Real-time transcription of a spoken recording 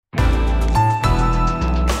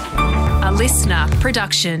listener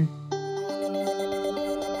production.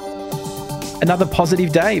 Another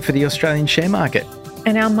positive day for the Australian share market.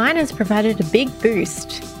 And our miners provided a big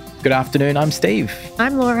boost. Good afternoon, I'm Steve.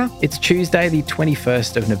 I'm Laura. It's Tuesday, the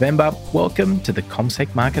 21st of November. Welcome to the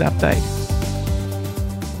CommSec Market Update.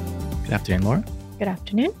 Good afternoon, Laura. Good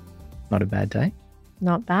afternoon. Not a bad day.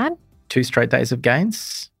 Not bad. 2 straight days of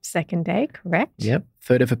gains. Second day, correct? Yep,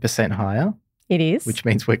 1/3% higher. It is. Which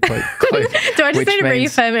means we're close. Do I just need to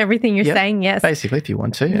reaffirm everything you're saying? Yes. Basically, if you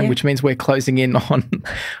want to. And which means we're closing in on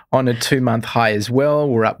a 2-month high as well.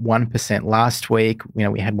 We're up 1% last week. You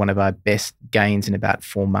know, we had one of our best gains in about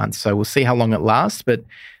 4 months. So we'll see how long it lasts, but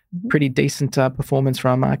pretty decent performance for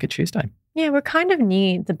our market Tuesday. Yeah, we're kind of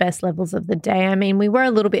near the best levels of the day. I mean, we were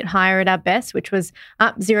a little bit higher at our best, which was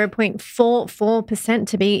up 0.44%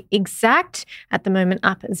 to be exact. At the moment,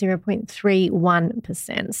 up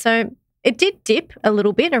 0.31%. So it did dip a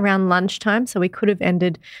little bit around lunchtime, so we could have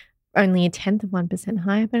ended only 0.1%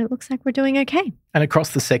 higher, but it looks like we're doing okay. And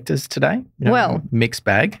across the sectors today, mixed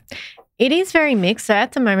bag. It is very mixed. So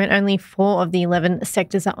at the moment, only 4 of the 11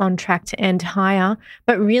 sectors are on track to end higher.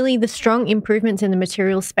 But really, the strong improvements in the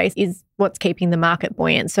materials space is what's keeping the market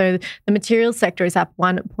buoyant. So the materials sector is up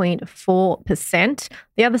 1.4%.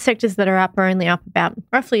 The other sectors that are up are only up about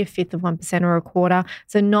roughly 1/5 of 1% or a quarter.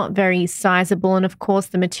 So not very sizable. And of course,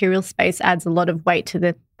 the materials space adds a lot of weight to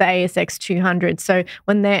the ASX 200. So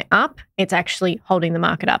when they're up, it's actually holding the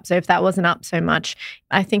market up. So if that wasn't up so much,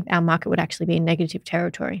 I think our market would actually be in negative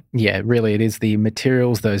territory. Yeah, really, it is the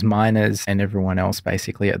materials, those miners and everyone else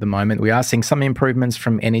basically at the moment. We are seeing some improvements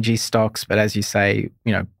from energy stocks, but as you say,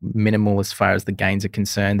 minimal as far as the gains are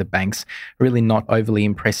concerned. The banks really not overly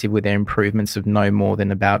impressive with their improvements of no more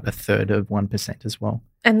than about 1/3 of 1% as well.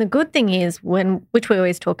 And the good thing is, which we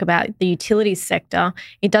always talk about, the utilities sector,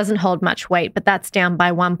 it doesn't hold much weight, but that's down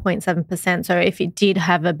by 1.7%. So if it did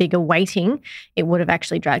have a bigger weighting, it would have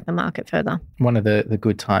actually dragged the market further. One of the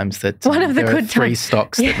good times that there are 3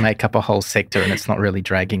 stocks that make up a whole sector and it's not really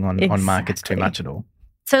dragging on markets too much at all.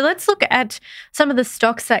 So let's look at some of the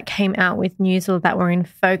stocks that came out with news or that were in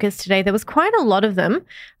focus today. There was quite a lot of them.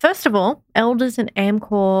 First of all, Elders and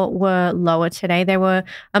Amcor were lower today. They were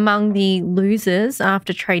among the losers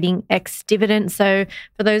after trading ex-dividend. So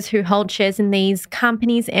for those who hold shares in these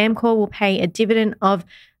companies, Amcor will pay a dividend of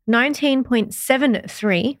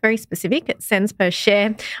 19.73, very specific, cents per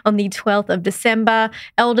share on the 12th of December.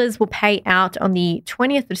 Elders will pay out on the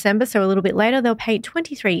 20th of December, so a little bit later, they'll pay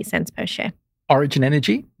 23 cents per share. Origin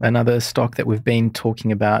Energy, another stock that we've been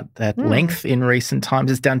talking about at length in recent times,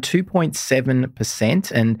 is down 2.7%.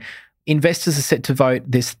 And investors are set to vote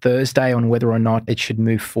this Thursday on whether or not it should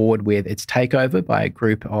move forward with its takeover by a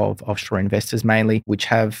group of offshore investors mainly, which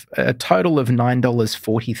have a total of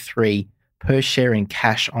 $9.43 per share in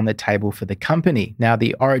cash on the table for the company. Now,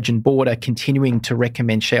 the Origin board are continuing to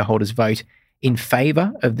recommend shareholders vote in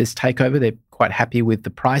favour of this takeover. They're quite happy with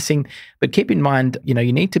the pricing. But keep in mind, you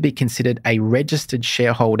need to be considered a registered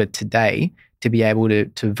shareholder today to be able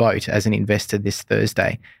to vote as an investor this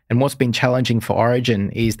Thursday. And what's been challenging for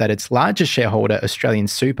Origin is that its largest shareholder, Australian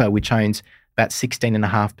Super, which owns about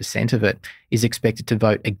 16.5% of it, is expected to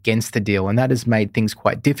vote against the deal. And that has made things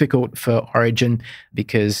quite difficult for Origin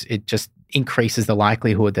because it just increases the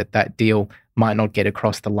likelihood that that deal might not get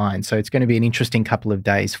across the line. So it's going to be an interesting couple of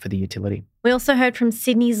days for the utility. We also heard from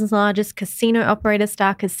Sydney's largest casino operator,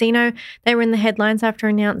 Star Casino. They were in the headlines after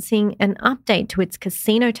announcing an update to its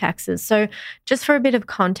casino taxes. So just for a bit of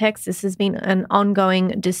context, this has been an ongoing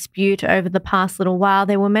dispute over the past little while.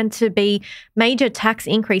 There were meant to be major tax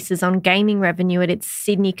increases on gaming revenue at its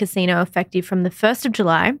Sydney casino effective from the 1st of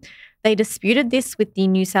July. They disputed this with the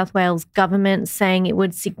New South Wales government, saying it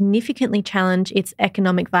would significantly challenge its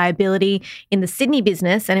economic viability in the Sydney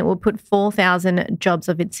business and it would put 4,000 jobs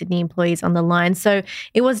of its Sydney employees on the line. So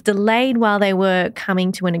it was delayed while they were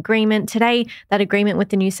coming to an agreement. Today, that agreement with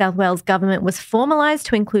the New South Wales government was formalised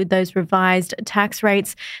to include those revised tax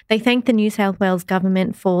rates. They thanked the New South Wales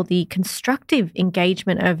government for the constructive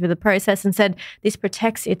engagement over the process and said this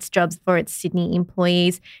protects its jobs for its Sydney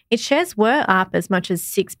employees. Its shares were up as much as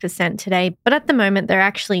 6% today, but at the moment they're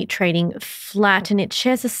actually trading flat and its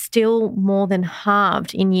shares are still more than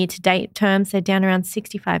halved in year-to-date terms. They're down around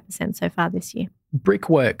 65% so far this year.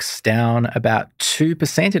 Brickworks down about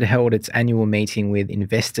 2%. It held its annual meeting with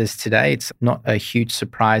investors today. It's not a huge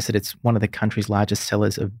surprise that it's one of the country's largest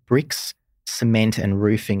sellers of bricks, cement and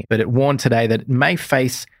roofing, but it warned today that it may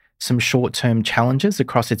face some short-term challenges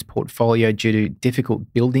across its portfolio due to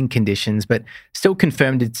difficult building conditions, but still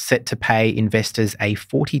confirmed it's set to pay investors a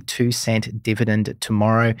 42-cent dividend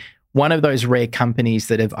tomorrow. One of those rare companies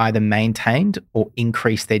that have either maintained or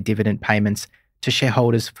increased their dividend payments to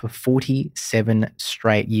shareholders for 47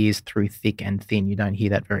 straight years through thick and thin. You don't hear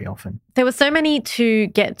that very often. There were so many to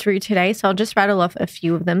get through today, so I'll just rattle off a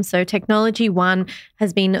few of them. So Technology One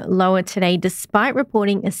has been lower today despite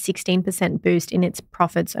reporting a 16% boost in its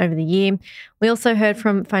profits over the year. We also heard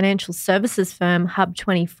from financial services firm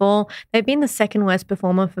Hub24. They've been the second worst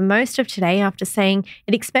performer for most of today after saying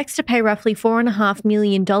it expects to pay roughly $4.5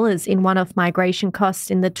 million in one-off migration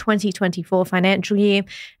costs in the 2024 financial year,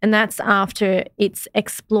 and that's after its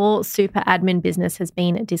Explore Super Admin business has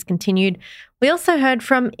been discontinued. We also heard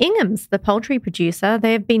from Ingham's, the poultry producer.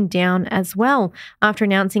 They have been down as well after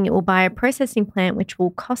announcing it will buy a processing plant which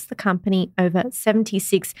will cost the company over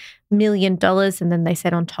 $76 million. And then they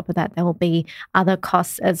said on top of that, there will be other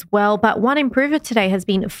costs as well. But one improver today has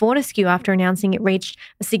been Fortescue after announcing it reached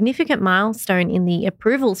a significant milestone in the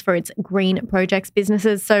approvals for its green projects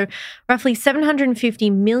businesses. So roughly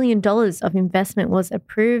 $750 million of investment was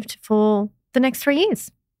approved for the next 3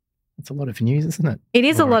 years. It's a lot of news, isn't it? It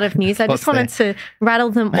is a lot of news. I just wanted to rattle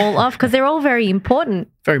them all off because they're all very important.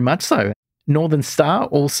 Very much so. Northern Star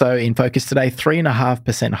also in focus today,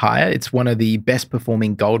 3.5% higher. It's one of the best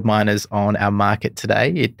performing gold miners on our market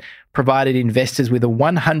today. It provided investors with a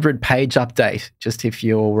 100-page update. Just if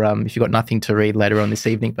you've got nothing to read later on this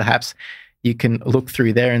evening, perhaps you can look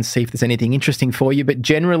through there and see if there's anything interesting for you. But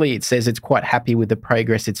generally, it says it's quite happy with the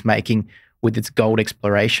progress it's making with its gold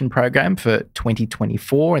exploration program for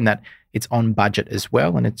 2024 and that it's on budget as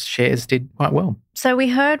well and its shares did quite well. So we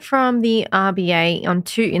heard from the RBA on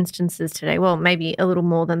 2 instances today. Well, maybe a little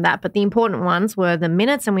more than that, but the important ones were the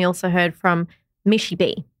minutes and we also heard from Mishy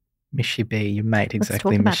B. Mishy B, your mate,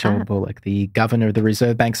 exactly, Michelle Bullock, the governor of the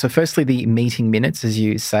Reserve Bank. So firstly, the meeting minutes, as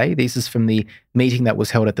you say. This is from the meeting that was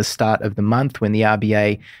held at the start of the month when the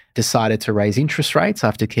RBA decided to raise interest rates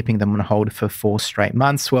after keeping them on hold for 4 straight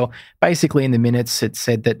months. Well, basically in the minutes, it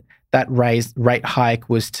said that raised rate hike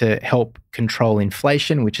was to help control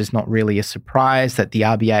inflation, which is not really a surprise, that the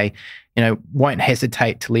RBA won't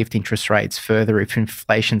hesitate to lift interest rates further if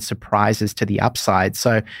inflation surprises to the upside.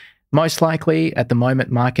 So most likely, at the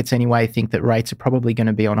moment, markets anyway think that rates are probably going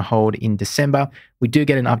to be on hold in December. We do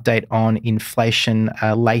get an update on inflation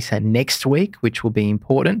later next week, which will be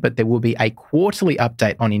important, but there will be a quarterly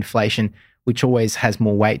update on inflation, which always has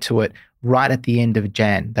more weight to it, right at the end of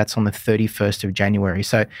Jan. That's on the 31st of January.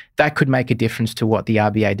 So that could make a difference to what the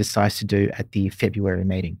RBA decides to do at the February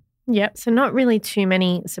meeting. Yep. So not really too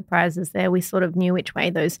many surprises there. We sort of knew which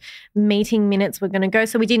way those meeting minutes were going to go.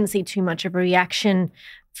 So we didn't see too much of a reaction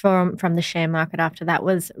from the share market after that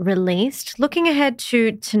was released. Looking ahead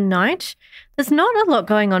to tonight, there's not a lot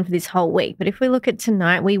going on for this whole week. But if we look at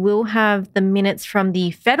tonight, we will have the minutes from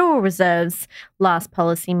the Federal Reserve's last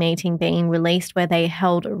policy meeting being released where they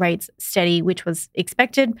held rates steady, which was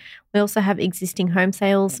expected. We also have existing home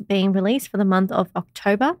sales being released for the month of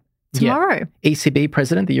October. Tomorrow. Yeah. ECB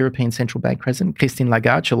president, the European Central Bank president, Christine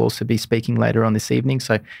Lagarde, she'll also be speaking later on this evening.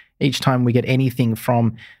 So each time we get anything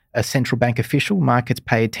from a central bank official, markets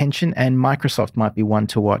pay attention, and Microsoft might be one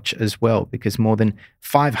to watch as well because more than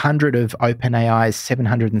 500 of OpenAI's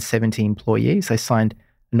 770 employees, they signed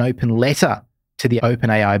an open letter to the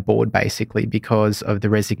OpenAI board basically because of the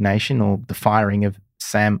resignation or the firing of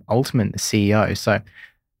Sam Altman, the CEO. So it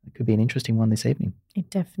could be an interesting one this evening. It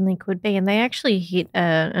definitely could be. And they actually hit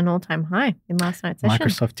an all-time high in last night's session.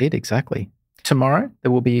 Microsoft did, exactly. Tomorrow,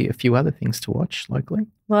 there will be a few other things to watch locally.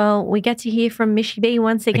 Well, we get to hear from Mishy B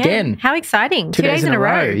once again. How exciting. 2 days in a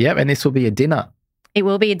row. Yep, and this will be a dinner. It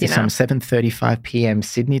will be a dinner. It's 7:35 p.m.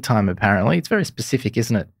 Sydney time, apparently. It's very specific,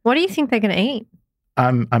 isn't it? What do you think they're going to eat?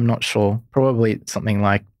 I'm not sure. Probably something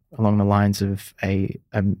like along the lines of a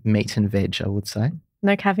meat and veg, I would say.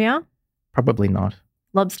 No caviar? Probably not.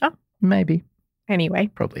 Lobster? Maybe. Anyway.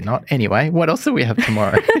 Probably not. Anyway, what else do we have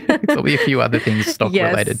tomorrow? There'll be a few other things stock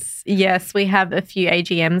related. Yes, we have a few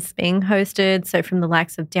AGMs being hosted. So from the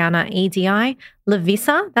likes of Downer EDI,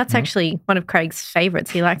 Lovisa, that's actually one of Craig's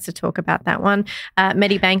favourites. He likes to talk about that one.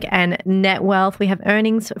 Medibank and Netwealth. We have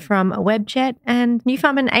earnings from Webjet and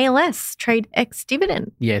Nufarm and ALS, trade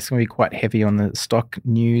ex-dividend. Yeah, it's going to be quite heavy on the stock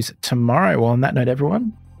news tomorrow. Well, on that note,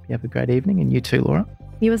 everyone, you have a great evening, and you too, Laura.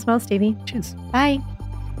 You as well, Stevie. Cheers. Bye.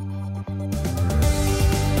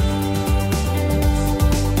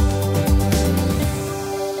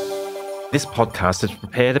 This podcast is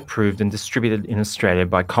prepared, approved and distributed in Australia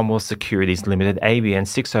by Commonwealth Securities Limited, ABN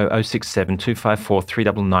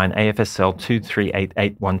 60067254399 AFSL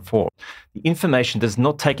 238814. The information does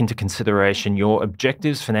not take into consideration your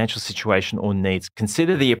objectives, financial situation or needs.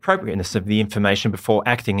 Consider the appropriateness of the information before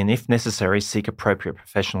acting and, if necessary, seek appropriate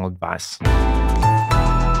professional advice.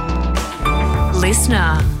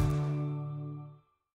 Listener.